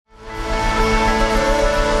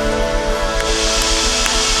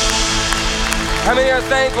How many are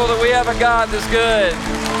thankful that we have a God that's good?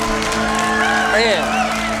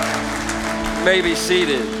 Man, may be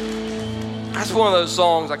seated. That's one of those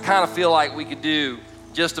songs I kind of feel like we could do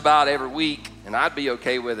just about every week, and I'd be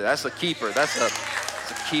okay with it. That's a keeper. That's a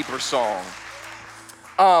keeper song.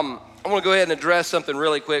 I want to go ahead and address something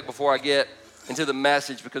really quick before I get into the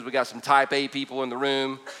message, because we got some type A people in the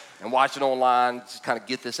room and watching online. Just kind of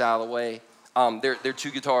get this out of the way. There are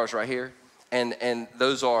two guitars right here, and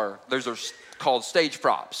those are called stage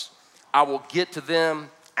props. I will get to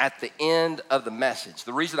them at the end of the message.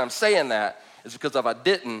 The reason I'm saying that is because if I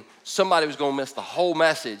didn't, somebody was going to miss the whole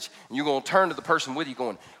message, and you're going to turn to the person with you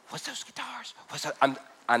going, "What's those guitars? What's that?"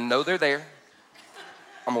 I know they're there.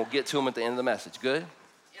 I'm going to get to them at the end of the message. Good?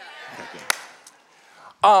 Yeah. Okay,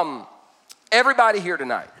 good. Everybody here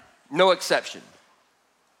tonight, no exception,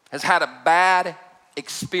 has had a bad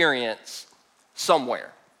experience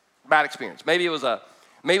somewhere. Bad experience. Maybe it was a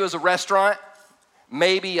restaurant.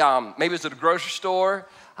 Maybe it was at a grocery store.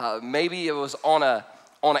 Maybe it was on an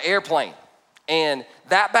airplane. And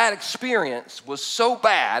that bad experience was so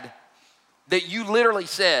bad that you literally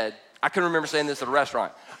said, I can remember saying this at a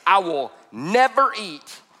restaurant, "I will never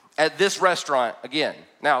eat at this restaurant again."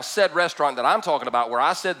 Now, said restaurant that I'm talking about, where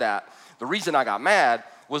I said that, the reason I got mad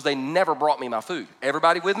was they never brought me my food.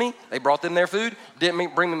 Everybody with me? They brought them their food,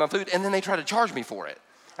 didn't bring me my food, and then they tried to charge me for it.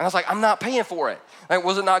 And I was like, I'm not paying for it. Like,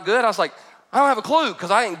 was it not good? I was like, I don't have a clue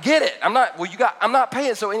because I didn't get it. I'm not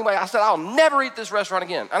paying. So anyway, I said, I'll never eat this restaurant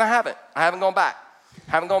again. And I haven't gone back.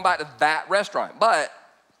 I haven't gone back to that restaurant, but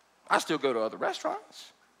I still go to other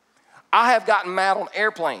restaurants. I have gotten mad on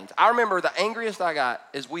airplanes. I remember the angriest I got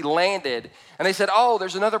is we landed and they said, "Oh,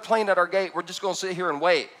 there's another plane at our gate. We're just going to sit here and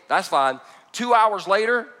wait." That's fine. 2 hours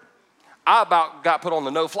later, I about got put on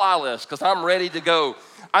the no-fly list because I'm ready to go.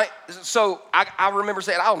 I remember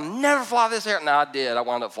saying, "I'll never fly this airline." No, I did. I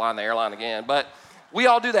wound up flying the airline again. But we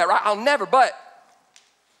all do that, right? I'll never. But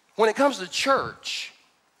when it comes to church,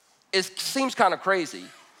 it seems kind of crazy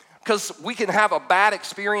because we can have a bad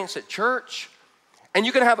experience at church, and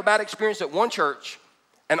you can have a bad experience at one church,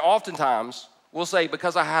 and oftentimes we'll say,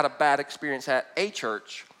 because I had a bad experience at a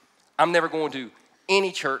church, I'm never going to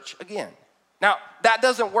any church again. Now, that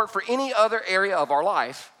doesn't work for any other area of our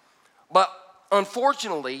life, but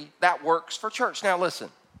unfortunately, that works for church. Now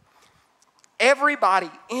listen,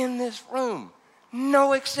 everybody in this room,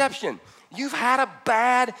 no exception, you've had a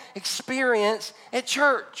bad experience at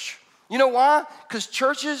church. You know why? Because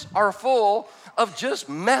churches are full of just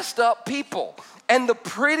messed up people. And the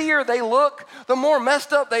prettier they look, the more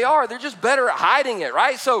messed up they are. They're just better at hiding it,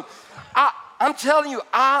 right? So I'm telling you,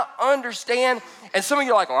 I understand. And some of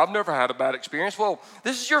you are like, "Oh, I've never had a bad experience." Well,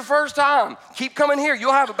 this is your first time. Keep coming here.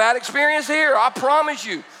 You'll have a bad experience here. I promise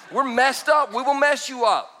you. We're messed up. We will mess you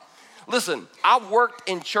up. Listen, I've worked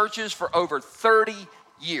in churches for over 30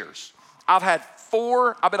 years. I've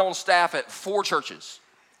been on staff at 4 churches.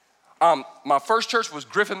 My first church was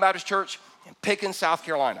Griffin Baptist Church in Pickens, South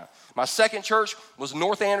Carolina. My second church was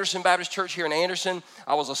North Anderson Baptist Church here in Anderson.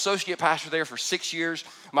 I was associate pastor there for 6 years.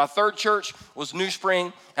 My third church was New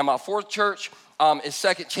Spring, and my fourth church is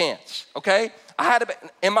Second Chance, okay?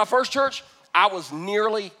 In my first church, I was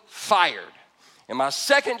nearly fired. In my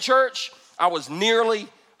second church, I was nearly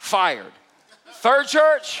fired. Third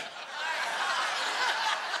church,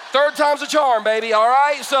 third time's a charm, baby, all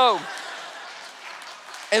right? So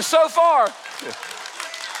far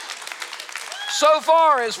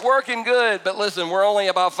it's working good, but listen, we're only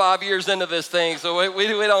about 5 years into this thing, so we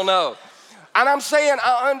don't know. And I'm saying,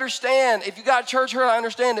 I understand. If you got church hurt, I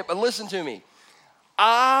understand it, but listen to me.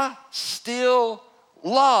 I still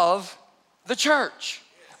love the church.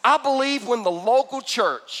 I believe when the local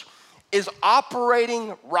church is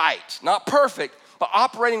operating right, not perfect, but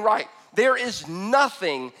operating right, there is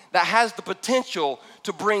nothing that has the potential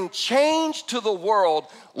to bring change to the world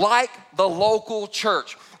like the local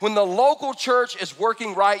church. When the local church is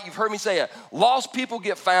working right, you've heard me say it, lost people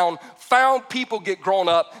get found people get grown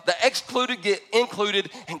up, the excluded get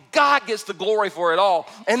included, and God gets the glory for it all.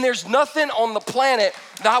 And there's nothing on the planet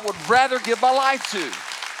that I would rather give my life to.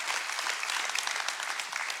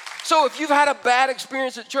 So if you've had a bad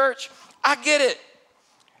experience at church, I get it.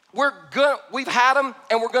 We've had them,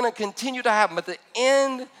 and we're gonna continue to have them. At the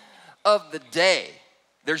end of the day,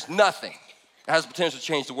 there's nothing that has the potential to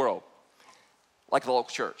change the world like the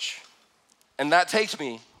local church. And that takes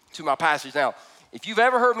me to my passage. Now, if you've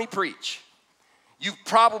ever heard me preach, you've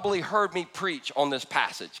probably heard me preach on this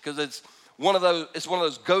passage because it's one of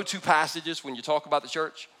those go-to passages when you talk about the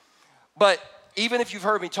church. But even if you've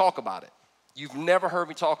heard me talk about it, you've never heard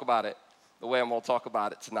me talk about it the way I'm gonna talk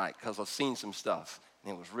about it tonight because I've seen some stuff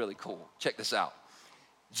and it was really cool. Check this out.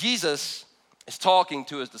 Jesus is talking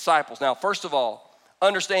to his disciples. Now, first of all,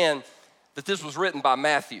 understand that this was written by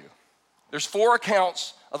Matthew. There's 4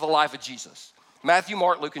 accounts of the life of Jesus: Matthew,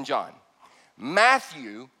 Mark, Luke, and John.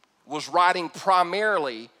 Matthew was writing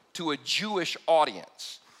primarily to a Jewish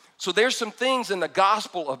audience. So there's some things in the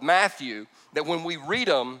Gospel of Matthew that when we read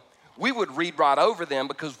them, we would read right over them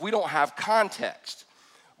because we don't have context.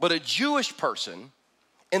 But a Jewish person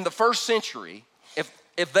in the first century,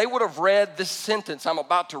 if they would have read this sentence I'm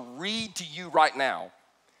about to read to you right now,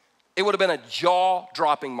 it would have been a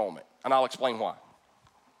jaw-dropping moment, and I'll explain why.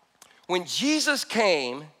 When Jesus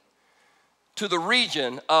came to the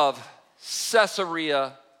region of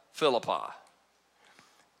Caesarea Philippi,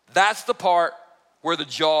 that's the part where the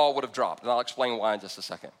jaw would have dropped, and I'll explain why in just a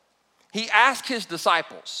second. He asked his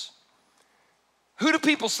disciples, who do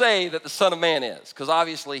people say that the Son of Man is? Because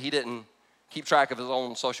obviously he didn't keep track of his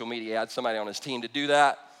own social media. He had somebody on his team to do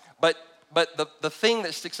that. But the thing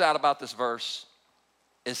that sticks out about this verse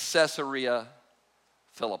is Caesarea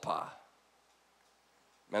Philippi.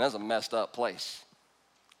 Man, that's a messed up place.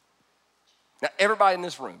 Now, everybody in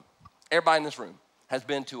this room has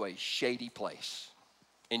been to a shady place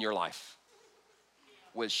in your life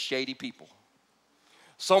with shady people.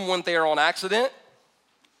 Some went there on accident.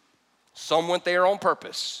 Some went there on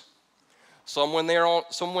purpose. Some went there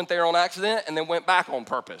on accident and then went back on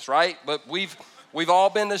purpose, right? But we've all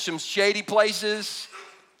been to some shady places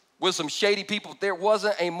with some shady people. There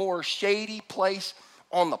wasn't a more shady place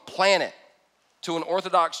on the planet to an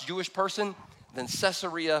Orthodox Jewish person than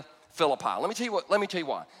Caesarea Philippi. Let me tell you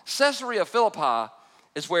why. Caesarea Philippi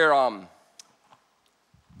is where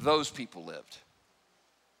those people lived.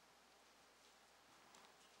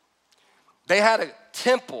 They had a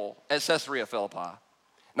temple at Caesarea Philippi.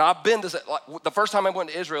 Now, I've been to, the first time I went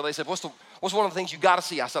to Israel, they said, what's one of the things you got to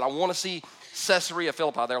see? I said, I want to see Caesarea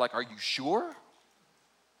Philippi. They're like, are you sure?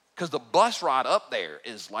 Because the bus ride up there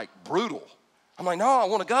is like brutal. I'm like, no, I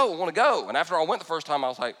want to go. And after I went the first time, I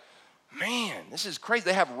was like, man, this is crazy.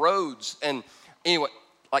 They have roads. And anyway,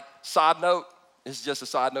 like side note, this is just a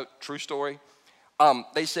side note, true story.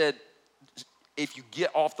 They said, if you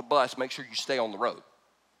get off the bus, make sure you stay on the road.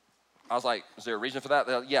 I was like, is there a reason for that?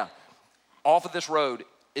 Like, yeah. Off of this road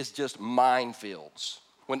is just minefields.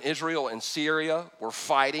 When Israel and Syria were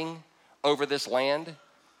fighting over this land,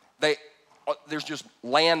 there's just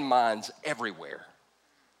landmines everywhere.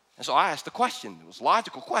 And so I asked the question. It was a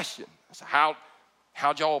logical question. I said,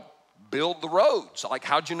 how'd y'all build the roads? Like,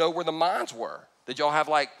 how'd you know where the mines were? Did y'all have,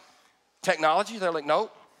 like, technology? They're like,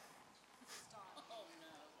 nope.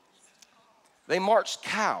 They marched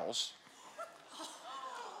cows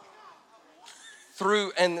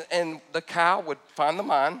through, and the cow would find the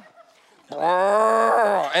mine,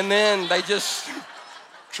 and then they just,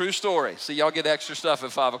 true story. See, y'all get extra stuff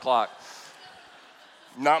at 5 o'clock.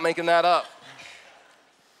 Not making that up.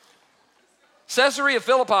 Caesarea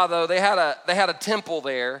Philippi, though, they had a temple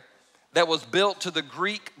there that was built to the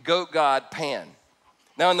Greek goat god Pan.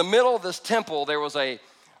 Now, in the middle of this temple, there was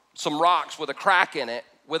some rocks with a crack in it,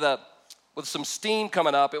 with some steam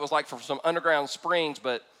coming up. It was like from some underground springs,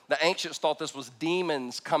 but the ancients thought this was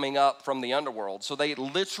demons coming up from the underworld. So they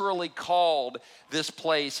literally called this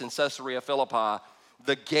place in Caesarea Philippi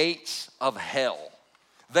the gates of hell.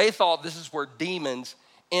 They thought this is where demons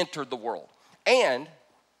entered the world. And,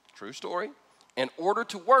 true story, in order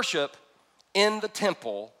to worship in the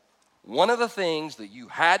temple, one of the things that you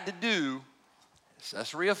had to do in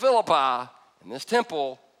Caesarea Philippi in this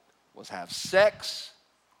temple was have sex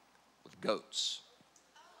with goats.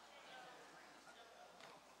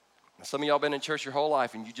 Some of y'all been in church your whole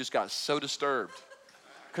life and you just got so disturbed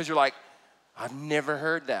because you're like, I've never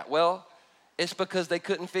heard that. Well, it's because they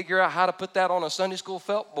couldn't figure out how to put that on a Sunday school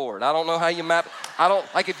felt board. I don't know how you map.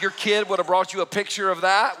 Like if your kid would have brought you a picture of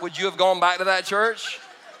that, would you have gone back to that church?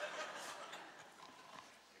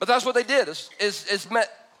 But that's what they did. It's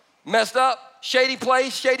messed up, shady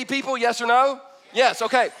place, shady people, yes or no? Yes,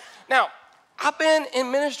 okay. Now, I've been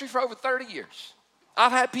in ministry for over 30 years.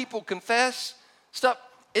 I've had people confess stuff.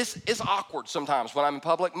 It's awkward sometimes when I'm in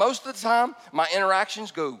public. Most of the time, my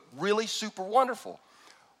interactions go really super wonderful.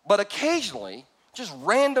 But occasionally, just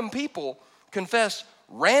random people confess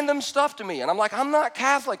random stuff to me. And I'm like, I'm not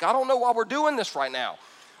Catholic. I don't know why we're doing this right now.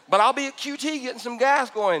 But I'll be at QT getting some gas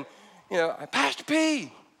going, Pastor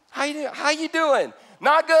P, how you doing?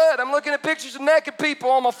 Not good. I'm looking at pictures of naked people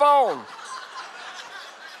on my phone.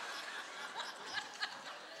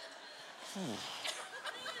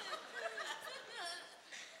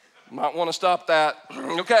 Might want to stop that.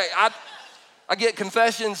 Okay, I get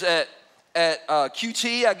confessions at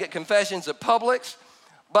QT. I get confessions at Publix.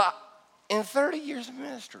 But in 30 years of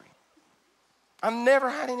ministry, I've never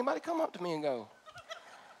had anybody come up to me and go,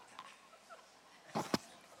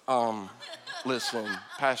 listen,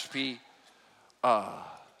 Pastor P,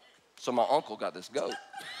 so my uncle got this goat.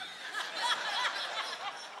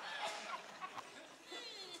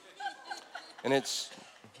 And it's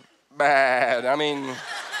bad. I mean,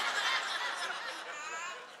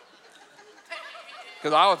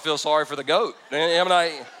 because I would feel sorry for the goat. I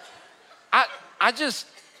mean, I just,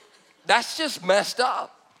 that's just messed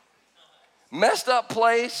up. Messed up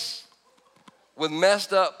place with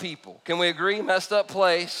messed up people. Can we agree? Messed up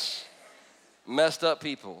place, messed up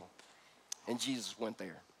people. And Jesus went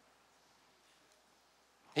there.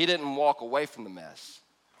 He didn't walk away from the mess.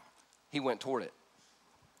 He went toward it.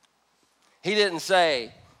 He didn't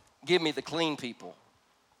say, give me the clean people.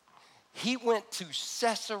 He went to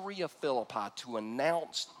Caesarea Philippi to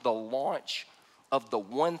announce the launch of the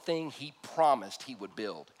one thing he promised he would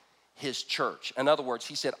build, his church. In other words,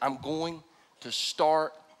 he said, I'm going to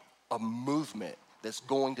start a movement that's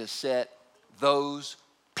going to set those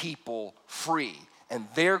people free. And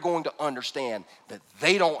they're going to understand that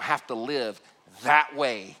they don't have to live that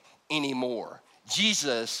way anymore.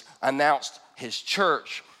 Jesus announced his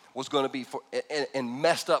church was going to be in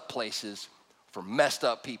messed up places for messed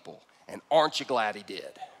up people. And aren't you glad he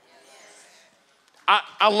did?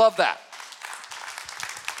 I love that.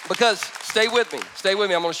 Because, stay with me.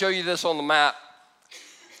 I'm going to show you this on the map.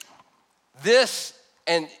 This,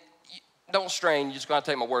 and don't strain, you're just going to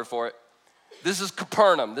take my word for it. This is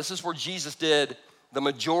Capernaum. This is where Jesus did the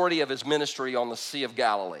majority of his ministry on the Sea of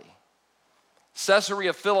Galilee.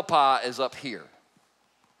 Caesarea Philippi is up here.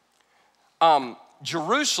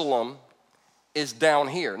 Jerusalem is down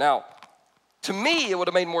here. Now, to me, it would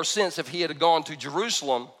have made more sense if he had gone to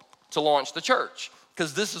Jerusalem to launch the church,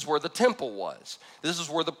 because this is where the temple was. This is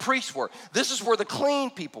where the priests were. This is where the clean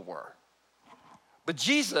people were. But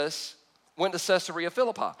Jesus went to Caesarea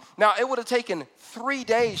Philippi. Now, it would have taken 3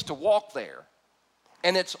 days to walk there,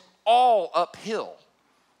 and it's all uphill.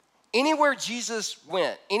 Anywhere Jesus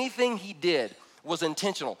went, anything he did was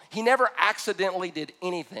intentional. He never accidentally did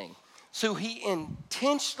anything. So he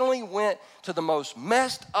intentionally went to the most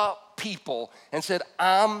messed up people and said,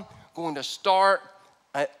 I'm going to start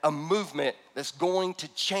a movement that's going to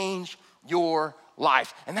change your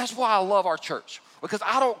life. And that's why I love our church, because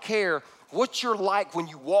I don't care what you're like when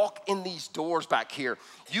you walk in these doors back here.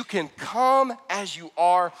 You can come as you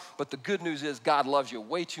are, but the good news is God loves you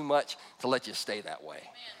way too much to let you stay that way.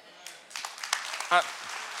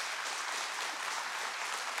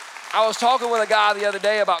 I was talking with a guy the other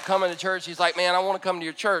day about coming to church. He's like, man, I want to come to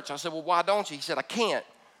your church. I said, well, why don't you? He said, I can't.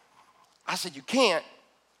 I said, you can't?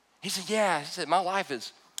 He said, yeah. He said, my life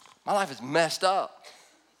is messed up.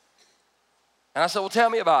 And I said, well, tell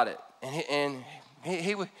me about it. And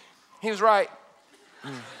he was right.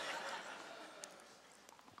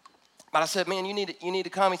 But I said, man, you need to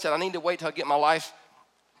come. He said, I need to wait till I get my life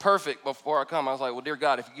perfect before I come. I was like, well, dear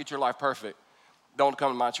God, if you get your life perfect, don't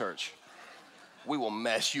come to my church. We will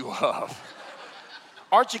mess you up.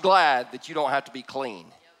 Aren't you glad that you don't have to be clean?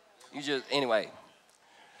 Anyway.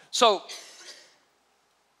 So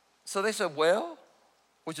they said, well,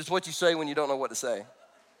 which is what you say when you don't know what to say.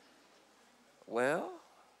 Well,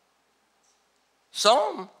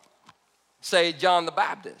 some say John the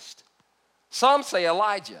Baptist. Some say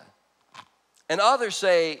Elijah. And others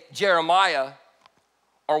say Jeremiah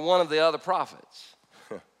or one of the other prophets.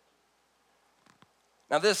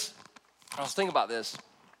 Now I was thinking about this.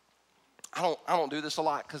 I don't do this a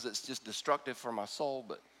lot because it's just destructive for my soul,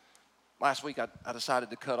 but last week I decided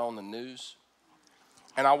to cut on the news,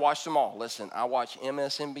 and I watched them all. Listen, I watch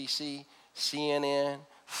MSNBC, CNN,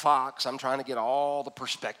 Fox. I'm trying to get all the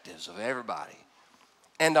perspectives of everybody.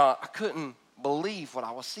 And I couldn't believe what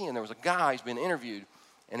I was seeing. There was a guy who's been interviewed,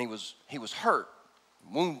 and he was hurt,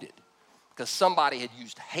 wounded, because somebody had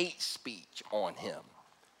used hate speech on him.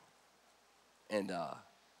 And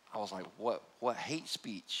I was like, what hate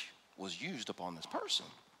speech was used upon this person?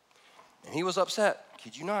 And he was upset.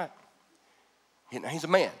 Kid you not? He's a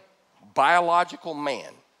man, biological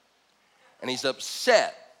man. And he's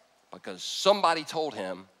upset because somebody told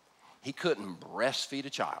him he couldn't breastfeed a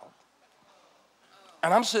child.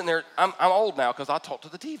 And I'm sitting there, I'm old now because I talk to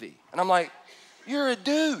the TV. And I'm like, you're a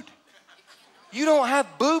dude. You don't have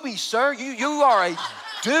boobies, sir. You are a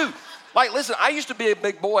dude. Like, listen, I used to be a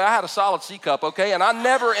big boy. I had a solid C cup, okay? And I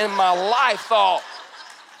never in my life thought,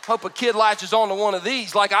 hope a kid latches onto one of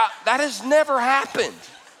these. Like, that has never happened.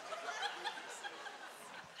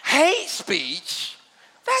 Hate speech?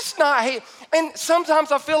 That's not hate. And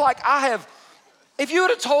sometimes I feel like if you would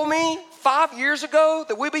have told me 5 years ago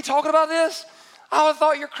that we'd be talking about this, I would have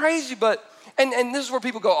thought you're crazy. But And this is where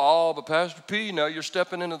people go, oh, but Pastor P, you know, you're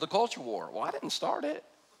stepping into the culture war. Well, I didn't start it.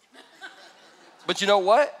 But you know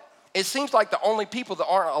what? It seems like the only people that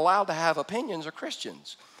aren't allowed to have opinions are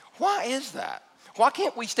Christians. Why is that? Why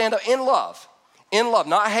can't we stand up in love? In love,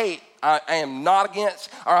 not hate. I am not against,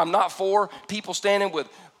 or I'm not for people standing with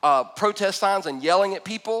protest signs and yelling at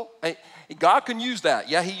people. Hey, God can use that.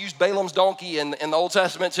 Yeah, he used Balaam's donkey in the Old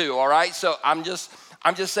Testament too, all right? So I'm just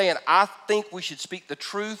saying, I think we should speak the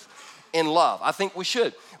truth in love. I think we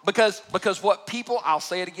should. Because what people, I'll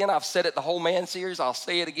say it again, I've said it the whole Man series, I'll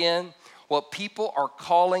say it again. What people are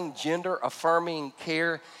calling gender-affirming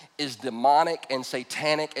care is demonic and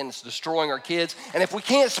satanic, and it's destroying our kids. And if we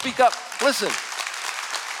can't speak up, listen,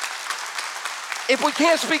 if we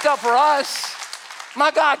can't speak up for us, my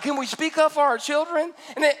God, can we speak up for our children?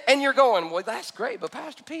 And you're going, well, that's great, but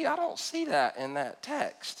Pastor P, I don't see that in that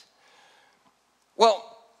text.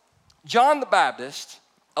 Well, John the Baptist,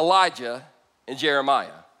 Elijah, and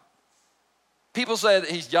Jeremiah. People say that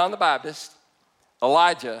he's John the Baptist,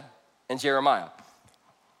 Elijah, and Jeremiah.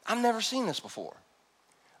 I've never seen this before.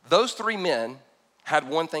 Those three men had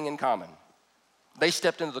one thing in common. They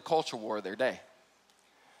stepped into the culture war of their day.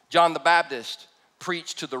 John the Baptist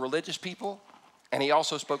preached to the religious people, and he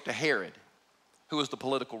also spoke to Herod, who was the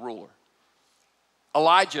political ruler.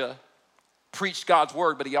 Elijah preached God's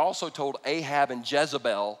word, but he also told Ahab and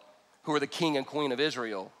Jezebel, who are the king and queen of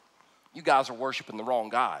Israel, you guys are worshiping the wrong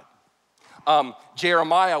God.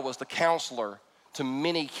 Jeremiah was the counselor to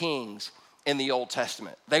many kings in the Old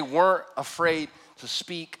Testament. They weren't afraid to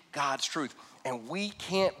speak God's truth. And we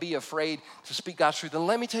can't be afraid to speak God's truth. And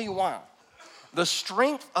let me tell you why. The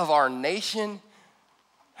strength of our nation,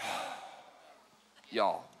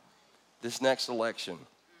 y'all, this next election,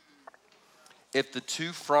 if the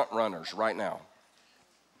two front runners right now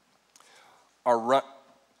are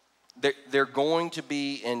they're going to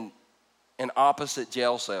be in opposite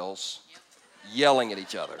jail cells yelling at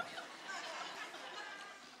each other.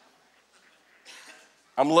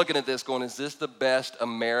 I'm looking at this going, is this the best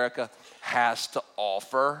America has to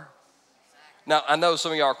offer? Now, I know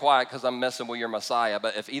some of y'all are quiet because I'm messing with your Messiah,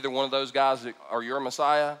 but if either one of those guys are your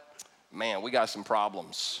Messiah, man, we got some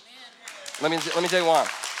problems. Let me tell you why.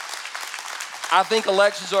 I think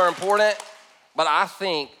elections are important, but I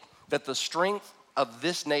think that the strength of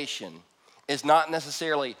this nation is not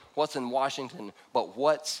necessarily what's in Washington, but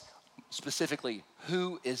what's specifically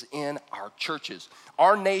who is in our churches.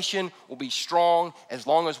 Our nation will be strong as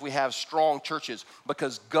long as we have strong churches,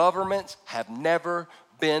 because governments have never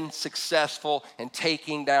been successful in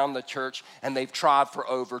taking down the church, and they've tried for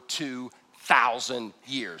over 2,000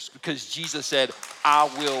 years, because Jesus said, I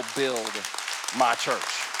will build my church.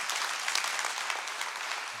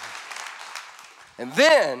 And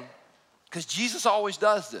then, because Jesus always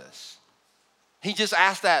does this, he just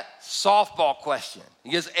asked that softball question.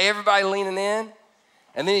 He gets everybody leaning in,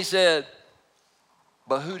 and then he said,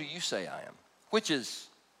 but who do you say I am? Which is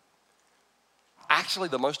actually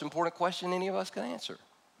the most important question any of us can answer.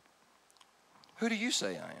 Who do you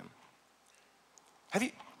say I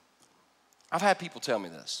am? I've had people tell me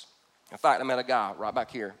this. In fact, I met a guy right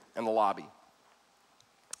back here in the lobby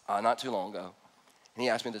not too long ago, and he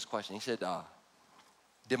asked me this question. He said,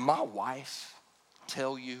 did my wife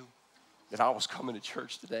tell you that I was coming to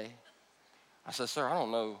church today? I said, sir, I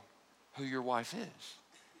don't know who your wife is.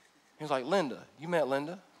 He was like, Linda. You met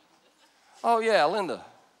Linda? Oh, yeah, Linda.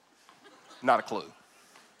 Not a clue.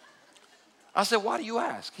 I said, why do you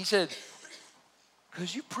ask? He said,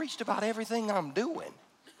 because you preached about everything I'm doing.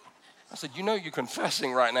 I said, you know you're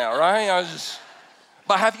confessing right now, right?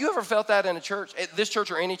 But have you ever felt that in a church, at this church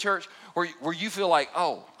or any church, where you feel like,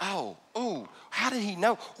 oh, how did he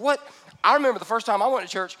know? What? I remember the first time I went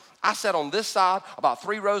to church, I sat on this side about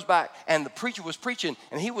 3 rows back, and the preacher was preaching,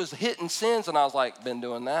 and he was hitting sins, and I was like, been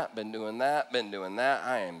doing that.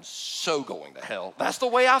 I am so going to hell. That's the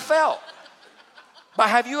way I felt. But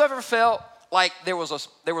have you ever felt like there was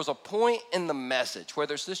a point in the message,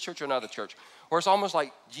 whether it's this church or another church, where it's almost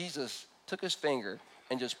like Jesus took his finger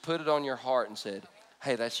and just put it on your heart and said,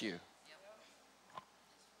 hey, that's you.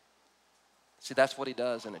 See, that's what he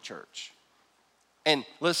does in a church. And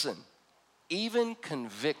listen, even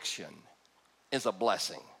conviction is a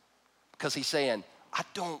blessing, because he's saying, I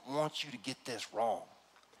don't want you to get this wrong.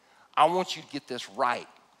 I want you to get this right.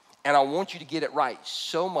 And I want you to get it right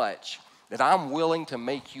so much that I'm willing to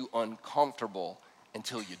make you uncomfortable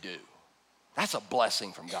until you do. That's a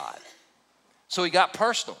blessing from God. So he got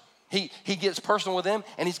personal. He gets personal with them,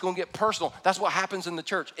 and he's going to get personal. That's what happens in the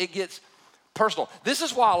church. It gets personal. This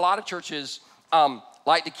is why a lot of churches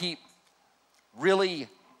like to keep really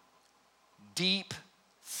deep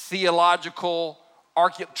theological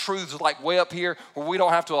truths like way up here where we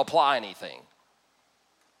don't have to apply anything.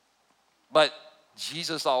 But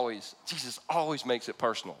Jesus always makes it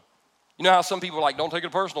personal. You know how some people are like, don't take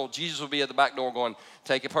it personal. Jesus will be at the back door going,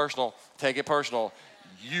 take it personal, take it personal.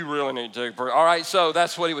 You really need to take it personal. All right, so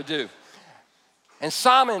that's what he would do. And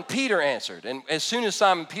Simon Peter answered. And as soon as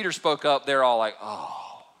Simon Peter spoke up, they're all like,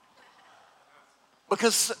 oh.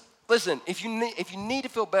 Because, listen, if you need to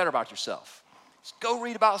feel better about yourself, just go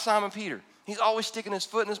read about Simon Peter. He's always sticking his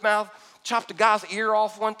foot in his mouth, chopped a guy's ear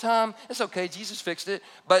off one time. It's okay, Jesus fixed it.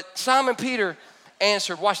 But Simon Peter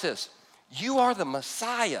answered, watch this, you are the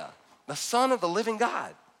Messiah, the Son of the living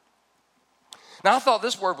God. Now, I thought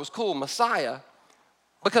this word was cool, Messiah,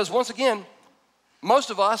 because once again, most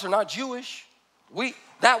of us are not Jewish.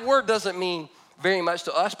 That word doesn't mean very much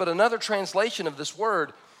to us, but another translation of this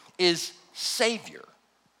word is Savior.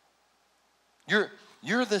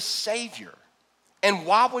 You're the Savior. And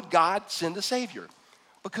why would God send a Savior?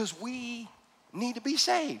 Because we need to be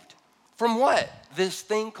saved. From what? This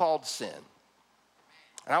thing called sin.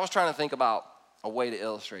 And I was trying to think about a way to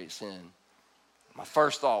illustrate sin. My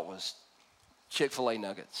first thought was Chick-fil-A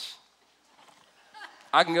nuggets.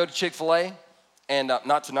 I can go to Chick-fil-A, and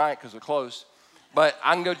not tonight because they're closed, but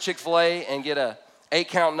I can go to Chick-fil-A and get a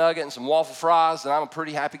 8-count nugget and some waffle fries, and I'm a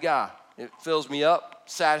pretty happy guy. It fills me up,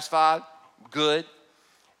 satisfied, good.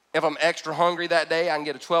 If I'm extra hungry that day, I can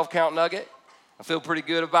get a 12-count nugget. I feel pretty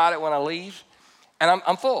good about it when I leave, and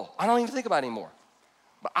I'm full. I don't even think about it anymore.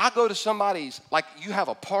 But I go to somebody's, like you have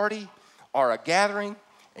a party or a gathering,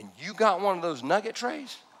 and you got one of those nugget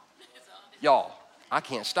trays, y'all, I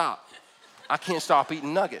can't stop. I can't stop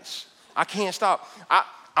eating nuggets. I can't stop.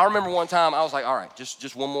 I remember one time I was like, all right,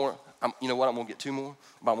 just one more. You know what? I'm going to get 2 more,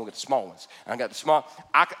 but I'm going to get the small ones. And I got the small.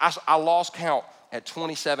 I lost count at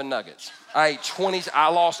 27 nuggets. I ate 20. I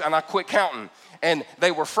lost, and I quit counting. And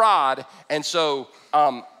they were fried, and so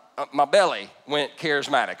my belly went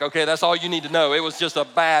charismatic. Okay, that's all you need to know. It was just a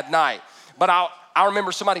bad night. But I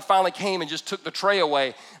remember somebody finally came and just took the tray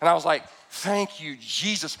away, and I was like, thank you,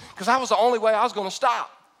 Jesus, because that was the only way I was going to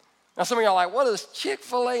stop. Now, some of y'all are like, what does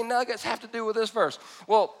Chick-fil-A nuggets have to do with this verse?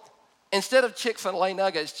 Well, instead of Chick-fil-A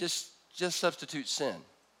nuggets, just substitute sin.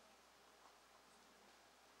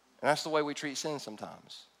 And that's the way we treat sin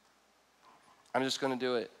sometimes. I'm just going to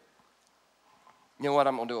do it. You know what?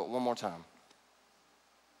 I'm going to do it one more time.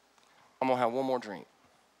 I'm going to have one more drink.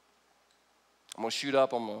 I'm going to shoot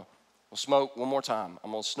up. I'm going to smoke one more time.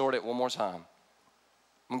 I'm going to snort it one more time.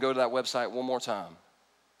 I'm going to go to that website one more time.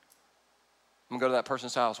 I'm going to go to that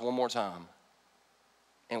person's house one more time.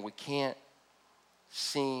 And we can't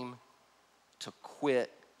seem to quit.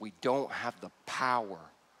 We don't have the power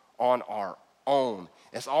on our own.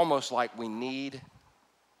 It's almost like we need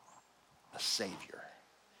a Savior.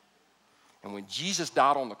 And when Jesus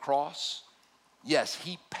died on the cross, yes,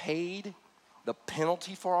 he paid the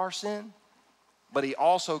penalty for our sin, but he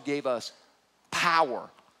also gave us power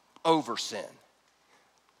over sin.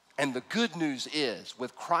 And the good news is,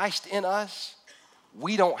 with Christ in us,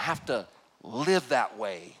 we don't have to live that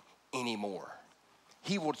way anymore.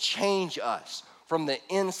 He will change us from the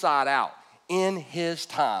inside out in his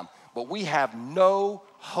time. But we have no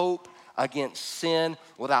hope against sin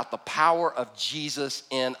without the power of Jesus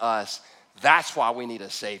in us. That's why we need a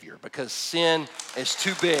Savior, because sin is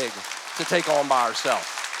too big to take on by ourselves.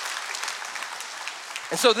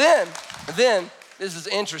 And so then, this is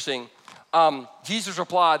interesting. Jesus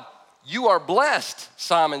replied, you are blessed,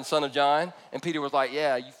 Simon, son of John. And Peter was like,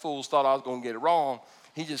 yeah, you fools thought I was going to get it wrong.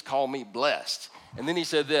 He just called me blessed. And then he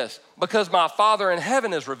said this, because my Father in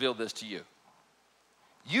heaven has revealed this to you.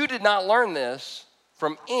 You did not learn this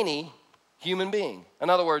from any human being. In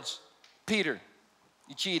other words, Peter,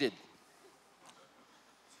 you cheated.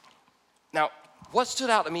 Now, what stood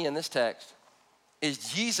out to me in this text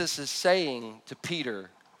is Jesus is saying to Peter,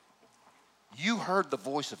 you heard the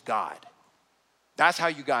voice of God. That's how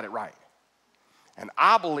you got it right. And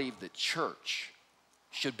I believe that church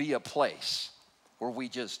should be a place where we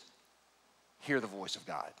just hear the voice of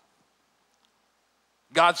God.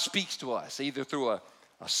 God speaks to us either through a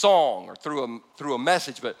song or through a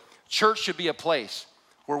message, but church should be a place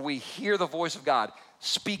where we hear the voice of God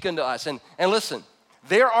speak unto us. And listen,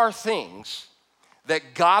 there are things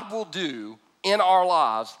that God will do in our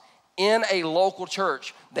lives in a local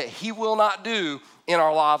church that he will not do in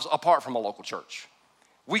our lives apart from a local church.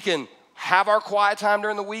 We can have our quiet time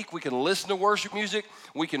during the week. We can listen to worship music.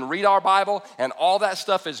 We can read our Bible, and all that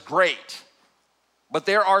stuff is great. But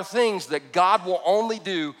there are things that God will only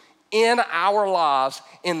do in our lives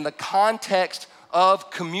in the context of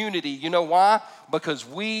community. You know why? Because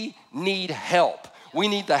we need help. We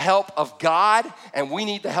need the help of God, and we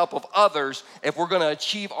need the help of others if we're going to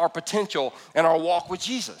achieve our potential in our walk with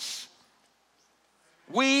Jesus.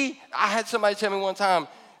 I had somebody tell me one time,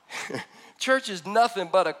 church is nothing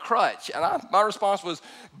but a crutch. And my response was,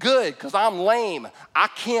 good, because I'm lame. I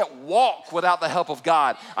can't walk without the help of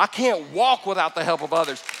God. I can't walk without the help of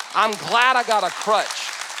others. I'm glad I got a crutch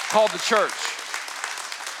called the church.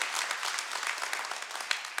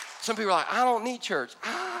 Some people are like, I don't need church.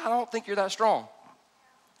 I don't think you're that strong.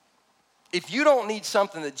 If you don't need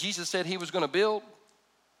something that Jesus said he was going to build,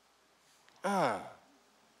 and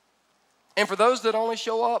for those that only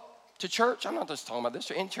show up to church, I'm not just talking about this,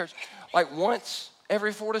 in church, like once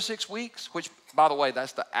every 4 to 6 weeks, which, by the way,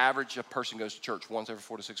 that's the average a person goes to church, once every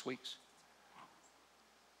 4 to 6 weeks.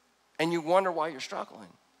 And you wonder why you're struggling.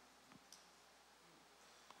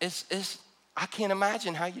 I can't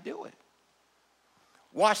imagine how you do it.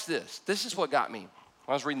 Watch this. This is what got me.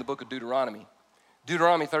 I was reading the book of Deuteronomy.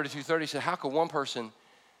 Deuteronomy 32:30 said, how could one person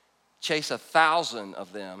chase 1,000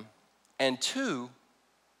 of them and 2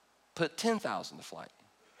 put 10,000 to flight?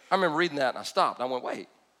 I remember reading that and I stopped. I went, wait,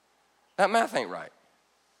 that math ain't right.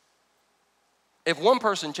 If one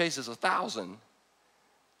person chases 1,000,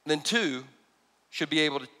 then 2 should be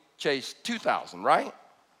able to chase 2,000, right?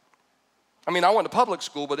 I mean, I went to public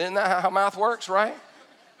school, but isn't that how math works, right?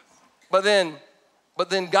 But then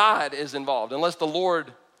God is involved, unless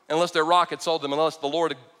their rock had sold them, unless the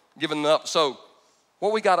Lord had given them up. So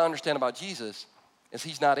what we got to understand about Jesus is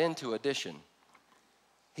he's not into addition.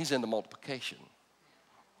 He's into multiplication.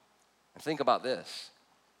 And think about this.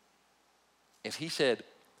 If he said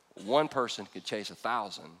one person could chase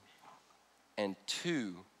 1,000 and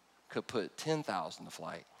 2 could put 10,000 to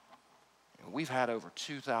flight, and we've had over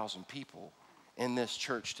 2,000 people in this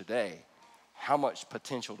church today, how much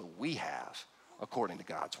potential do we have according to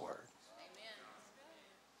God's word?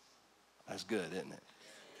 That's good, isn't it?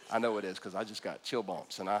 I know it is, because I just got chill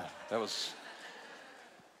bumps, and that was.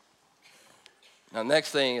 Now,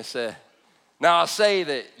 next thing it said, now I say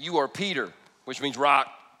that you are Peter, which means rock,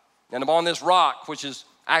 and upon this rock, which is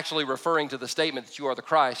actually referring to the statement that you are the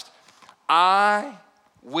Christ, I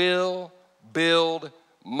will build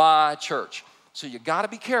my church. So you got to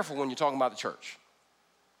be careful when you're talking about the church,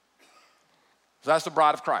 because that's the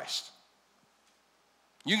bride of Christ.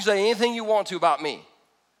 You can say anything you want to about me.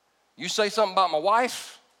 You say something about my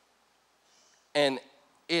wife, and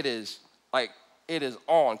it is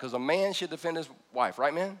on, because a man should defend his wife,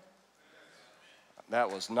 right, man?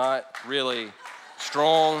 That was not really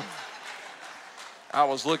strong. I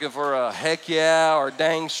was looking for a heck yeah or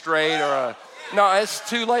dang straight no, it's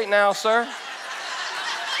too late now, sir.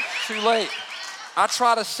 Too late. I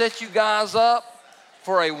try to set you guys up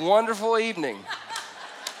for a wonderful evening.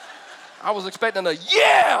 I was expecting a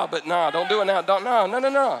yeah, but no, don't do it now. No.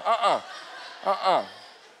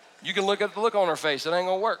 You can look at the look on her face. It ain't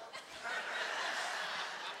gonna work.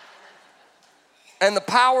 And the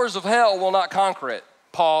powers of hell will not conquer it.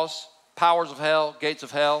 Pause. Powers of hell, gates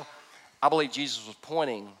of hell. I believe Jesus was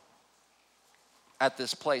pointing at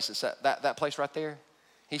this place. It's that place right there.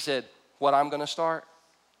 He said, what I'm gonna start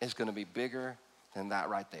is gonna be bigger than that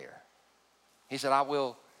right there. He said, I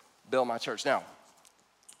will build my church. Now,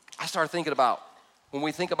 I started thinking about, when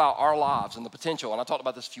we think about our lives and the potential, and I talked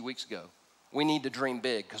about this a few weeks ago, we need to dream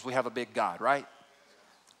big because we have a big God, right?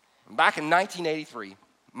 Back in 1983,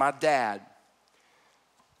 my dad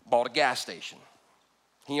bought a gas station.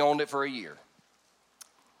 He owned it for a year.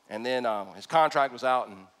 And then his contract was out,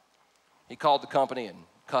 and he called the company and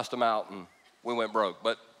cussed them out, and we went broke.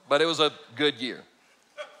 But it was a good year.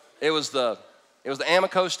 It was the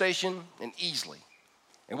Amoco station in Easley.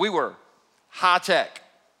 And we were high tech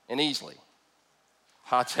in Easley.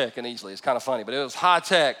 High tech in Easley. It's kind of funny, but it was high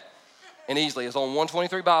tech in Easley. It's on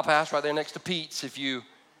 123 bypass right there next to Pete's. If you've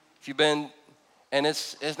been, and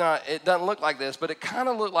it doesn't look like this, but it kind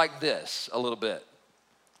of looked like this a little bit.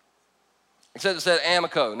 Except it said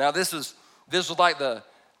Amoco. Now this was like the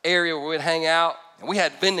area where we'd hang out, and we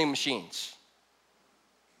had vending machines.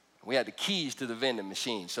 We had the keys to the vending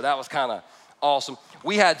machines, so that was kind of awesome.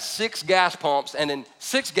 We had 6 gas pumps, and then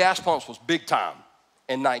 6 gas pumps was big time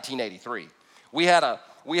in 1983. We had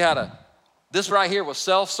this right here was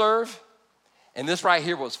self-serve, and this right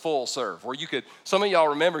here was full serve, where some of y'all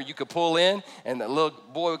remember you could pull in, and the little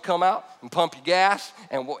boy would come out and pump your gas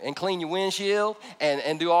and clean your windshield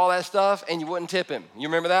and do all that stuff, and you wouldn't tip him. You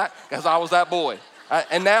remember that? Because I was that boy.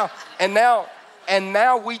 And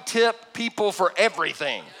now we tip people for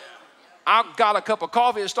everything. I got a cup of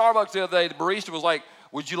coffee at Starbucks the other day. The barista was like,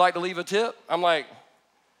 would you like to leave a tip? I'm like,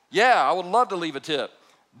 yeah, I would love to leave a tip.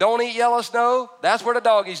 Don't eat yellow snow. That's where the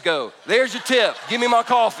doggies go. There's your tip. Give me my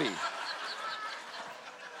coffee.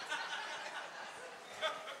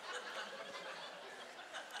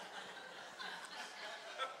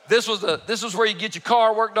 this was where you get your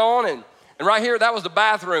car worked on, and right here, that was the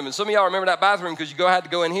bathroom. And some of y'all remember that bathroom because you had to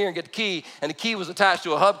go in here and get the key, and the key was attached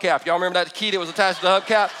to a hubcap. Y'all remember that key that was attached to the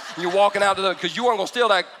hubcap? And you're walking out to because you weren't gonna steal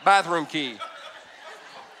that bathroom key.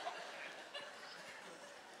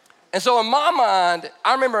 And so in my mind,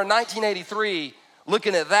 I remember in 1983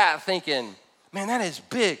 looking at that thinking, man, that is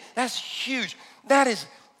big, that's huge, that is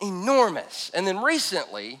enormous. And then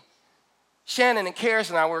recently, Shannon and Karis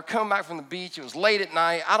and I were coming back from the beach. It was late at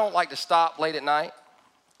night. I don't like to stop late at night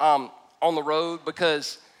on the road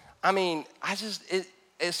because,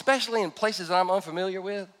 especially in places that I'm unfamiliar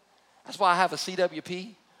with, that's why I have a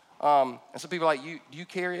CWP. And some people are like, do you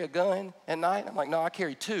carry a gun at night? I'm like, no, I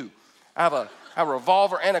carry two. I have a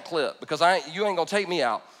revolver and a clip because you ain't gonna take me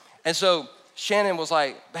out. And so Shannon was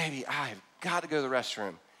like, baby, I've got to go to the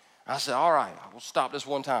restroom. I said, all right, I will stop this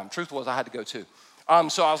one time. Truth was, I had to go too.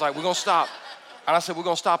 So I was like, we're gonna stop. And I said, we're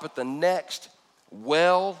gonna stop at the next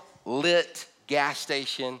well-lit gas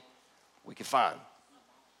station we could find.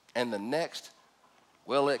 And the next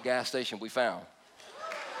well-lit gas station we found.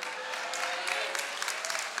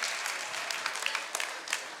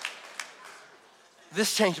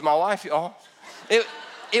 This changed my life, y'all.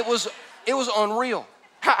 It was unreal.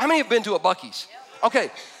 How many have been to a Buc-ee's? Okay,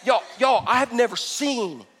 y'all, I have never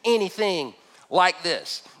seen anything like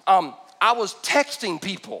this. I was texting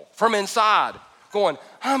people from inside going,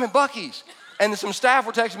 I'm in Buc-ee's. And then some staff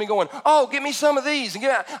were texting me going, oh, get me some of these. And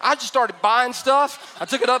I just started buying stuff. I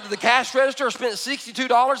took it up to the cash register, spent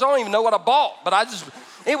 $62. I don't even know what I bought, but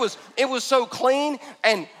it was so clean.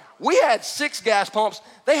 And we had 6 gas pumps.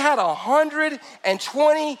 They had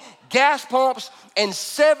 120 gas pumps and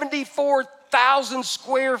 74,000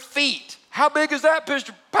 square feet. How big is that,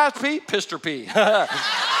 Pastor P? Pastor P.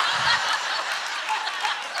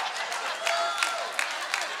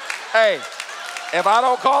 Hey, if I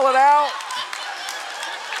don't call it out,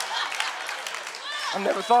 I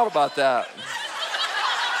never thought about that.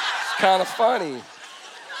 It's kind of funny.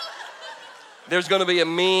 There's going to be a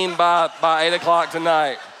meme by 8 o'clock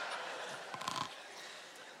tonight.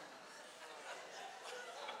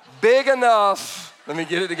 Big enough. Let me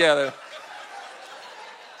get it together.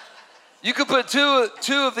 You could put two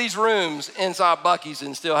of these rooms inside Buc-ee's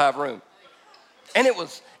and still have room. And it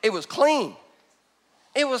was clean.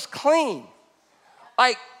 It was clean.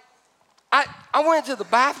 Like, I went to the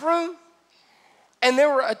bathroom, and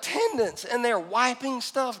there were attendants, and they're wiping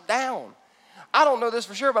stuff down. I don't know this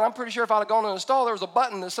for sure, but I'm pretty sure if I'd have gone in the stall, there was a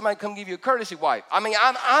button that somebody come give you a courtesy wipe.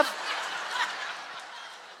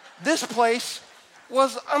 This place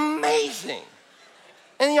was amazing.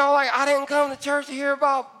 And y'all like, I didn't come to church to hear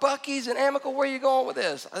about Buc-ee's and Amical. Where are you going with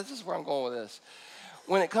this? This is where I'm going with this.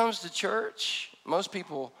 When it comes to church, most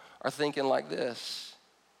people are thinking like this.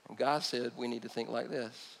 And God said we need to think like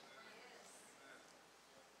this.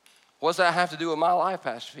 What does that have to do with my life,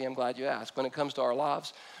 Pastor P? I'm glad you asked. When it comes to our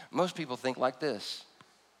lives, most people think like this.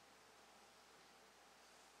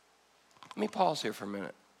 Let me pause here for a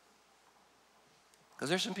minute. Because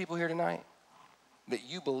there's some people here tonight that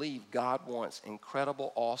you believe God wants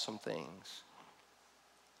incredible, awesome things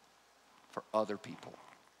for other people.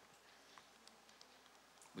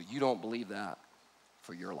 But you don't believe that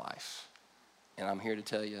for your life. And I'm here to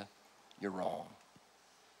tell you, you're wrong.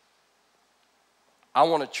 I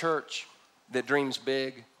want a church that dreams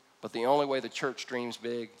big, but the only way the church dreams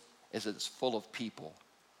big is that it's full of people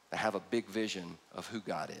that have a big vision of who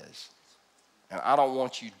God is. And I don't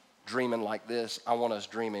want you dreaming like this. I want us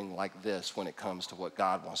dreaming like this when it comes to what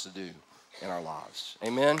God wants to do in our lives.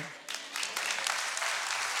 Amen?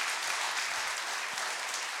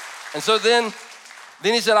 And so then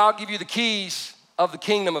he said, I'll give you the keys of the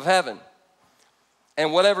kingdom of heaven.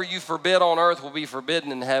 And whatever you forbid on earth will be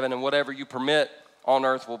forbidden in heaven, and whatever you permit on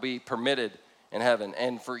earth will be permitted in heaven.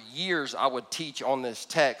 And for years, I would teach on this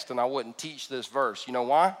text, and I wouldn't teach this verse. You know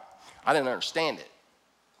why? I didn't understand it.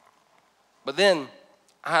 But then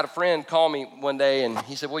I had a friend call me one day, and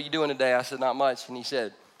he said, what are you doing today? I said, not much. And he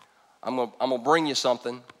said, I'm gonna bring you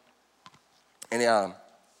something. And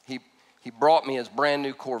he brought me his brand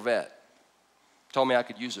new Corvette. Told me I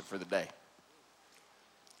could use it for the day.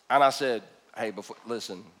 And I said, hey,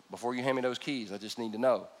 before you hand me those keys, I just need to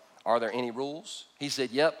know, are there any rules? He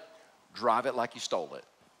said, yep, drive it like you stole it.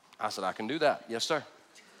 I said, I can do that. Yes, sir.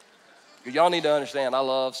 Y'all need to understand, I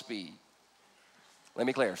love speed. Let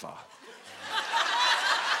me clarify.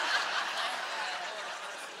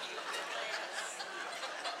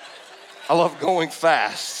 I love going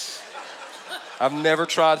fast. I've never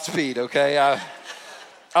tried speed, okay?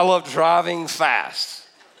 I love driving fast.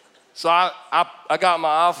 So I got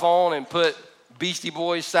my iPhone and put Beastie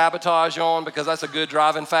Boys Sabotage on because that's a good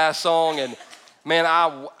driving fast song. And Man,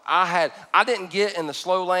 I didn't get in the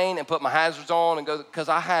slow lane and put my hazards on and go, because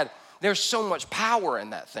there's so much power in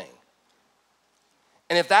that thing.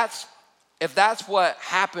 And if that's what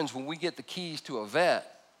happens when we get the keys to a vet,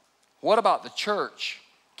 what about the church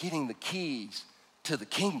getting the keys to the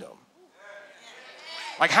kingdom?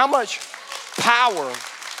 Like, how much power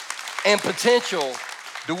and potential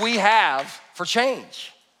do we have for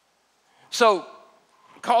change? So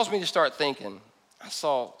it caused me to start thinking. I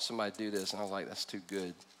saw somebody do this, and I was like, that's too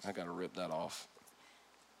good. I got to rip that off.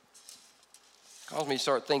 It caused me to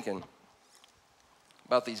start thinking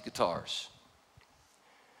about these guitars.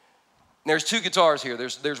 There's two guitars here.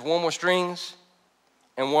 There's one with strings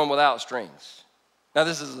and one without strings. Now,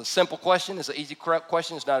 this is a simple question. It's an easy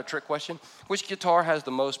question. It's not a trick question. Which guitar has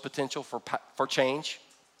the most potential for change?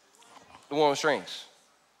 The one with strings.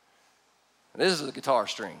 This is a guitar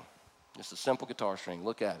string. Just a simple guitar string.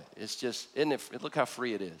 Look at it. It's just, isn't it? Look how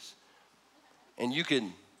free it is. And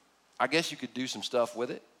I guess you could do some stuff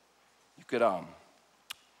with it. You could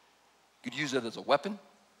use it as a weapon.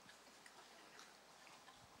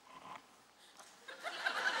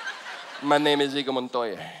 My name is Igor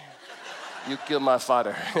Montoya. You killed my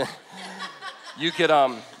father. You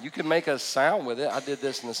could make a sound with it. I did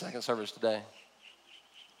this in the second service today.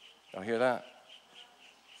 Y'all hear that?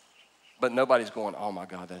 But nobody's going, oh my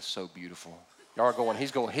God, that's so beautiful. Y'all are going,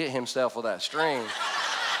 he's going to hit himself with that string.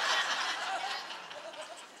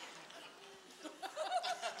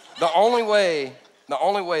 The only way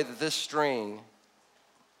that this string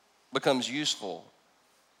becomes useful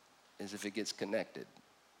is if it gets connected.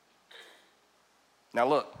 Now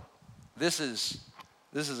look, this is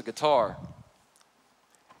a guitar.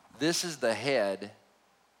 This is the head,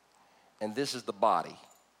 and this is the body.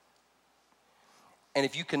 And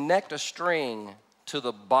if you connect a string to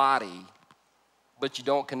the body, but you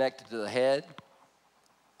don't connect it to the head,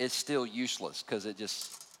 it's still useless because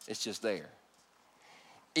it's just there.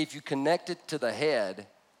 If you connect it to the head,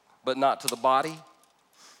 but not to the body,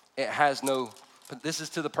 it has no, this is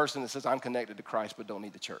to the person that says, I'm connected to Christ, but don't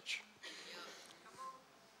need the church.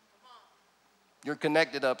 You're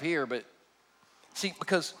connected up here, but see,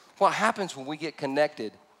 because what happens when we get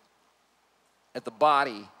connected at the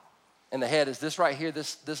body and the head is this right here,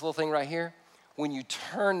 this little thing right here. When you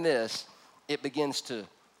turn this, it begins to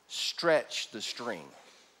stretch the string.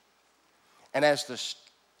 And as the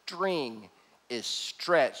string is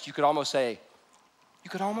stretched, you could almost say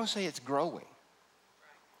it's growing.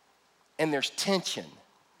 And there's tension.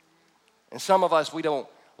 And some of us, we don't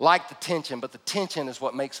like the tension, but the tension is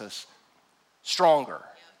what makes us stronger.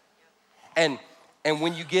 And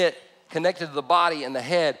when you get connected to the body and the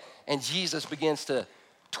head, and Jesus begins to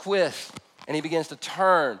twist, and he begins to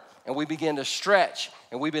turn, and we begin to stretch,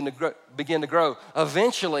 and we begin to grow.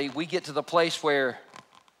 Eventually, we get to the place where,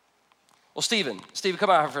 well, Stephen, come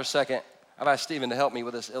out here for a second. I've asked Stephen to help me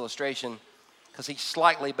with this illustration because he's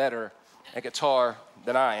slightly better at guitar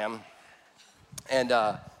than I am, and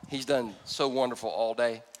he's done so wonderful all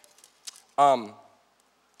day.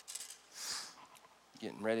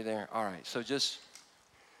 Getting ready there. All right, so just,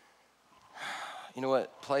 you know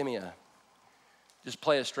what? Just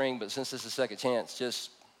play a string, but since this is second chance, just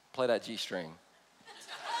play that G string.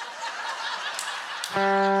 A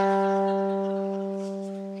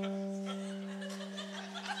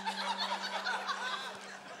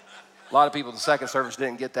lot of people in the second service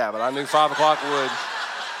didn't get that, but I knew 5 o'clock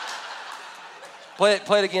would.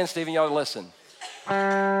 Play it again, Stephen. Y'all listen.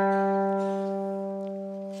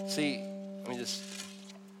 See,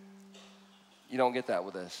 you don't get that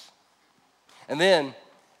with this. And then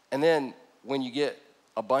when you get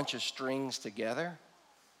a bunch of strings together,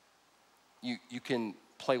 you can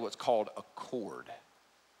play what's called a chord.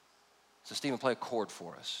 So Stephen, play a chord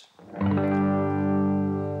for us.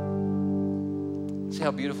 See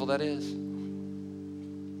how beautiful that is?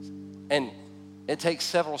 And it takes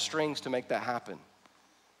several strings to make that happen.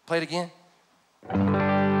 Play it again.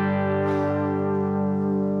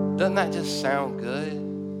 Doesn't that just sound good?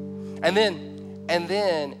 And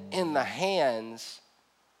then in the hands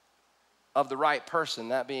of the right person,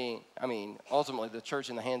 that being, ultimately the church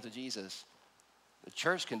in the hands of Jesus, the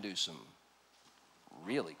church can do some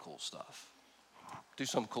really cool stuff. Do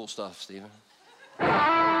some cool stuff, Stephen.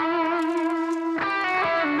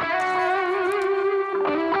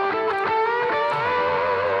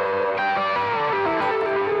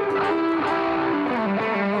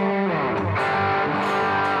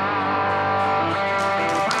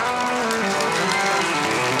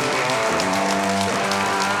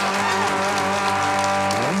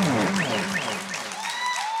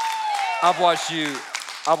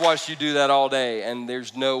 I've watched you do that all day, and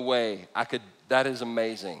there's no way I could. That is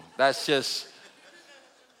amazing. That's just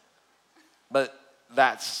But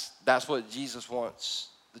that's what Jesus wants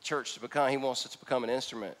the church to become. He wants it to become an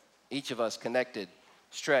instrument. Each of us connected,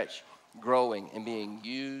 stretched, growing, and being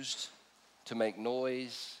used to make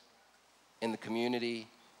noise in the community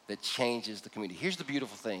that changes the community. Here's the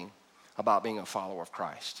beautiful thing about being a follower of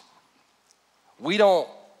Christ. We don't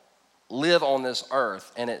live on this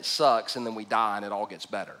earth and it sucks and then we die and it all gets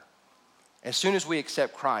better. As soon as we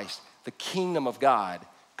accept Christ, the kingdom of God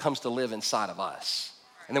comes to live inside of us.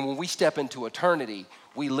 And then when we step into eternity,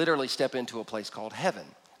 we literally step into a place called heaven.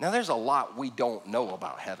 Now there's a lot we don't know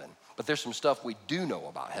about heaven, but there's some stuff we do know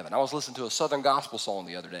about heaven. I was listening to a Southern gospel song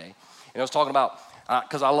the other day, and I was talking about,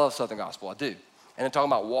 because I love Southern gospel, I do. And then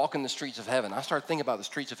talking about walking the streets of heaven. I started thinking about the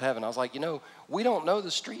streets of heaven. I was like, we don't know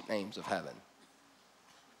the street names of heaven.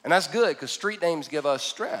 And that's good, because street names give us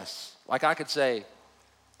stress. Like I could say,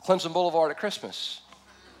 Clemson Boulevard at Christmas,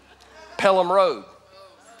 Pelham Road,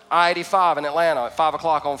 I-85 in Atlanta at 5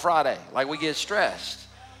 o'clock on Friday. Like we get stressed.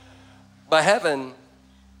 But heaven,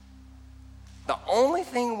 the only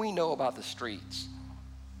thing we know about the streets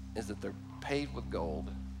is that they're paved with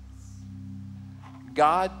gold.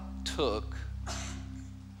 God took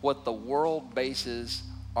what the world bases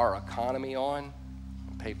our economy on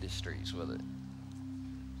and paved his streets with it.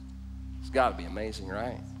 It's got to be amazing,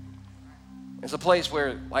 right? It's a place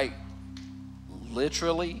where, like,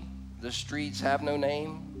 literally the streets have no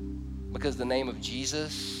name because the name of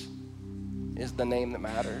Jesus is the name that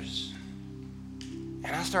matters. And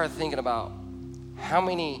I started thinking about how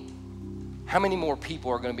many more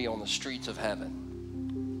people are going to be on the streets of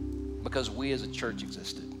heaven because we as a church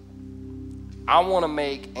existed. I want to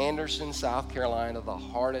make Anderson, South Carolina, the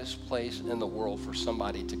hardest place in the world for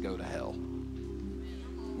somebody to go to hell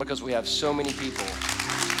because we have so many people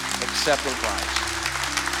accepting Christ.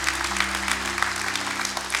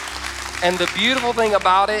 And the beautiful thing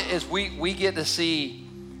about it is we get to see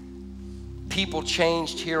people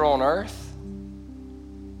changed here on earth,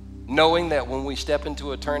 knowing that when we step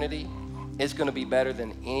into eternity, it's going to be better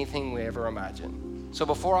than anything we ever imagined. So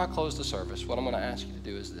before I close the service, what I'm going to ask you to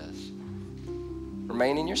do is this.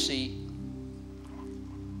 Remain in your seat.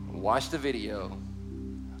 Watch the video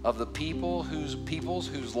of the peoples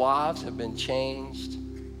whose lives have been changed.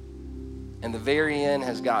 And the very end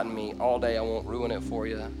has gotten me all day. I won't ruin it for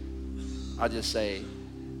you. I just say,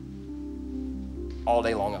 all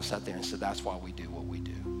day long I've sat there and said, that's why we do what we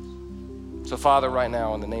do. So Father, right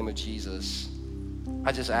now, in the name of Jesus,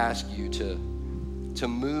 I just ask you to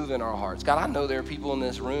move in our hearts. God, I know there are people in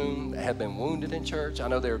this room that have been wounded in church. I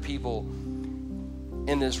know there are people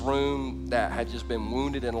in this room that have just been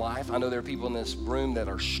wounded in life. I know there are people in this room that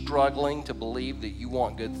are struggling to believe that you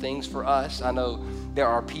want good things for us. I know there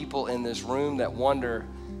are people in this room that wonder,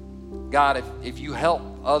 God, if you help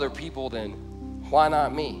other people, then why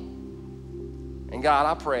not me? And God,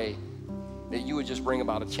 I pray that you would just bring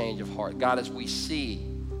about a change of heart. God, as we see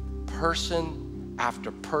person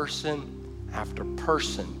after person after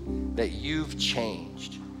person that you've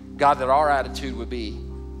changed, God, that our attitude would be,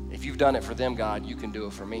 if you've done it for them, God, you can do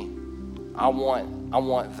it for me. I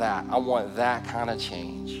want that. I want that kind of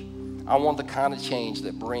change. I want the kind of change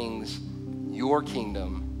that brings your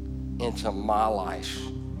kingdom into my life.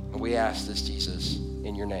 And we ask this, Jesus,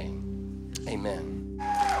 in your name. Amen.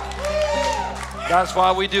 That's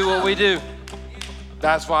why we do what we do.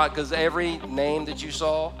 That's why, because every name that you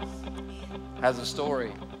saw has a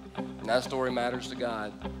story. And that story matters to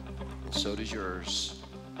God. And so does yours.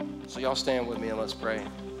 So y'all stand with me and let's pray.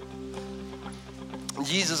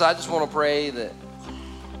 Jesus, I just want to pray that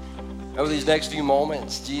over these next few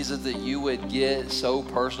moments, Jesus, that you would get so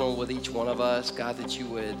personal with each one of us. God, that you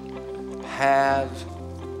would have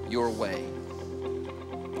your way.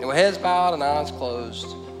 And with heads bowed and eyes closed,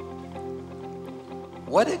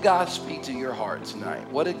 what did God speak to your heart tonight?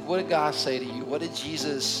 What did God say to you? What did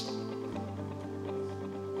Jesus,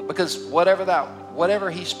 because whatever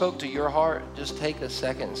he spoke to your heart, just take a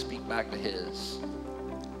second and speak back to his.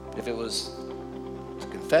 If it was to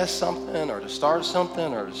confess something or to start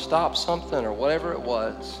something or to stop something or whatever it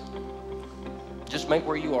was, just make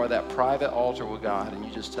where you are that private altar with God and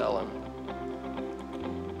you just tell him.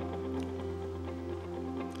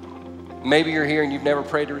 Maybe you're here and you've never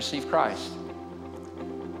prayed to receive Christ.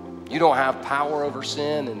 You don't have power over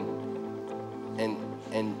sin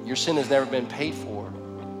and your sin has never been paid for.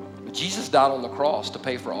 But Jesus died on the cross to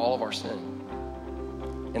pay for all of our sin.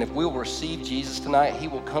 And if we'll receive Jesus tonight, he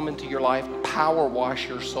will come into your life, power wash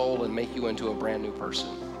your soul, and make you into a brand new person.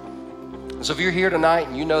 And so if you're here tonight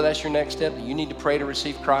and you know that's your next step, that you need to pray to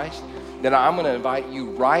receive Christ, then I'm going to invite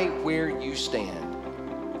you right where you stand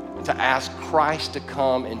to ask Christ to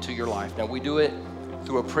come into your life. Now we do it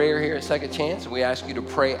through a prayer here at Second Chance, and we ask you to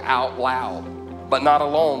pray out loud, but not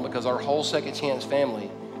alone, because our whole Second Chance family,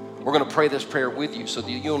 we're going to pray this prayer with you so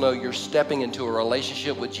that you'll know you're stepping into a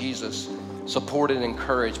relationship with Jesus, supported and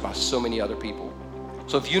encouraged by so many other people.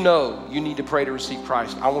 So if you know you need to pray to receive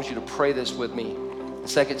Christ, I want you to pray this with me.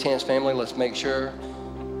 Second Chance family, let's make sure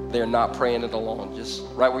they're not praying it alone. Just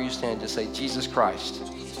right where you stand, just say, Jesus Christ,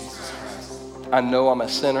 I know I'm a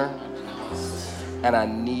sinner and I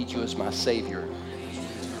need you as my Savior.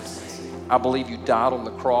 I believe you died on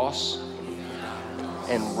the cross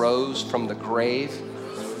and rose from the grave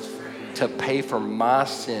to pay for my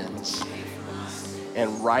sins.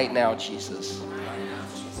 And right now, Jesus,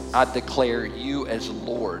 I declare you as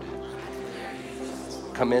Lord.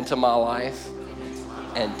 Come into my life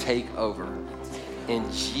and take over. In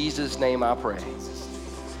Jesus' name I pray.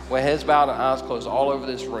 With heads bowed and eyes closed all over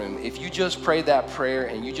this room, if you just prayed that prayer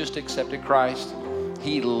and you just accepted Christ,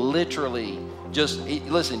 he literally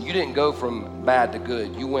listen, you didn't go from bad to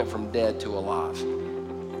good. You went from dead to alive.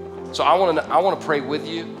 So I want to pray with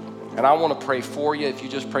you, and I want to pray for you if you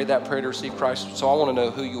just prayed that prayer to receive Christ. So I want to know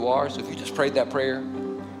who you are. So if you just prayed that prayer,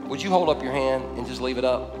 would you hold up your hand and just leave it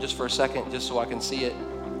up just for a second, just so I can see it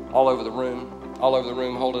all over the room? All over the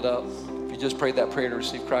room, hold it up. If you just prayed that prayer to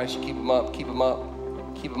receive Christ, you keep them up, keep them up,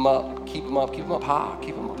 keep them up, keep them up, keep them up high,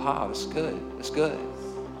 keep them up high. That's good. That's good.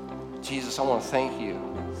 Jesus, I want to thank you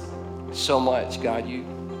so much, God. You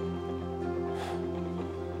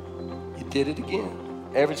did it again.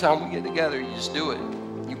 Every time we get together, you just do it.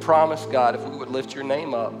 You promised, God, if we would lift your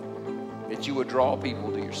name up, that you would draw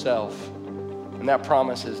people to yourself. And that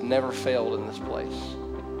promise has never failed in this place.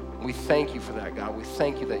 We thank you for that, God. We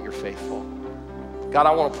thank you that you're faithful. God,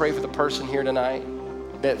 I want to pray for the person here tonight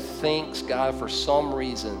that thinks, God, for some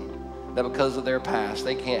reason, that because of their past,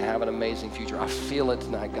 they can't have an amazing future. I feel it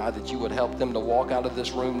tonight, God, that you would help them to walk out of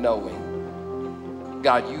this room knowing,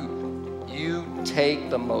 God, you take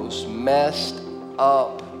the most messed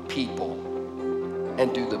up people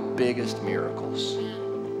and do the biggest miracles.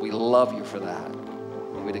 We love you for that.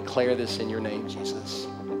 We declare this in your name, Jesus.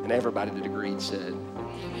 And everybody that agreed said,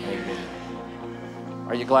 amen.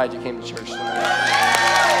 Are you glad you came to church tonight?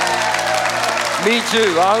 Me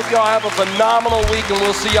too. I hope y'all have a phenomenal week, and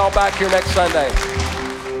we'll see y'all back here next Sunday.